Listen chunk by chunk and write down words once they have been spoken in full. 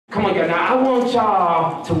Come on, guys. Now, I want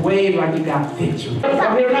y'all to wave like you got victory.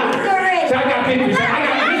 Come here now. Say, I got victory. Say, I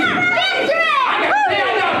got victory. Say,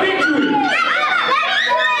 I got victory.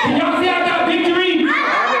 Can y'all say I got victory? I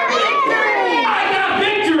got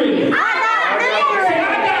victory. Say,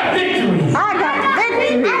 I got victory.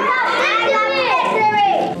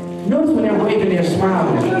 Notice when they're waving, they're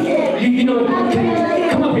smiling. You know, come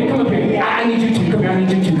up here. I need you to. Come here, I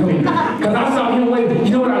need you to. Come here. Because I saw him waving.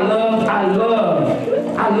 You know what I love?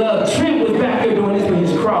 I love Trent was back there doing this with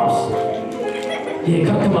his cross. Yeah,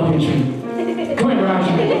 come up here, Trent. Come here,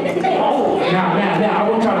 Roger. Oh, now, I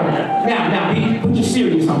want y'all to, now, put your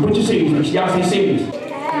serious on. Put your serious on. Y'all say serious.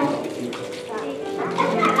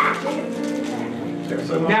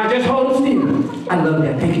 Now, just hold still. I love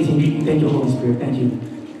that. Thank you, Tina. Thank you, Holy Spirit. Thank you.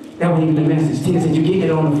 That wasn't even the message. Tina said you're getting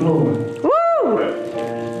it on the floor.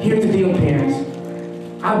 Woo! Here's the deal, parents.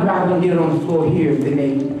 I'd rather them get it on the floor here than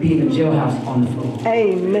they be in a jailhouse on the floor.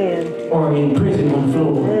 Amen. Or in prison on the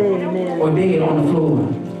floor. Amen. Or dead on the floor.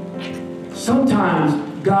 Sometimes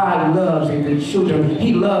God loves the children.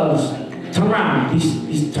 He loves. Turn around.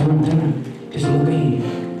 He's turn around. Just look ahead.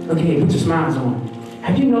 Look ahead. Put your smiles on.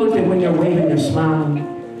 Have you noticed that when they're waving, they're smiling?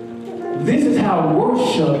 This is how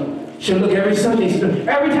worship should look every Sunday.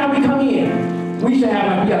 Every time we come in, we should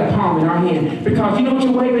have like we got a palm in our hand. Because you know what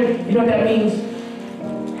you're waving? You know what that means?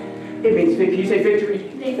 It means victory. You say victory?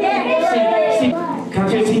 Victory. Can I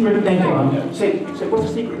say a secret? Thank you. Say, what's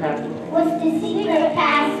the secret, Pastor? What's the secret,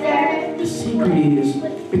 Pastor? The secret is,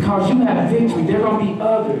 because you have victory, there are going to be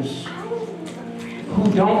others who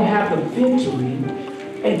don't have the victory,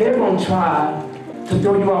 and they're going to try to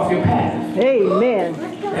throw you off your path. Amen.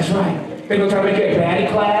 That's right. They're going to try to make you a baddie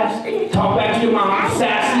class, talk back to your mom,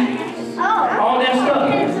 sassy, all that stuff.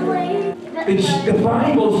 The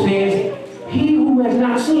Bible says, he who has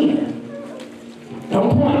not seen,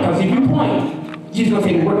 don't point, because if you point, Jesus going to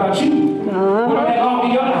say, what about you? What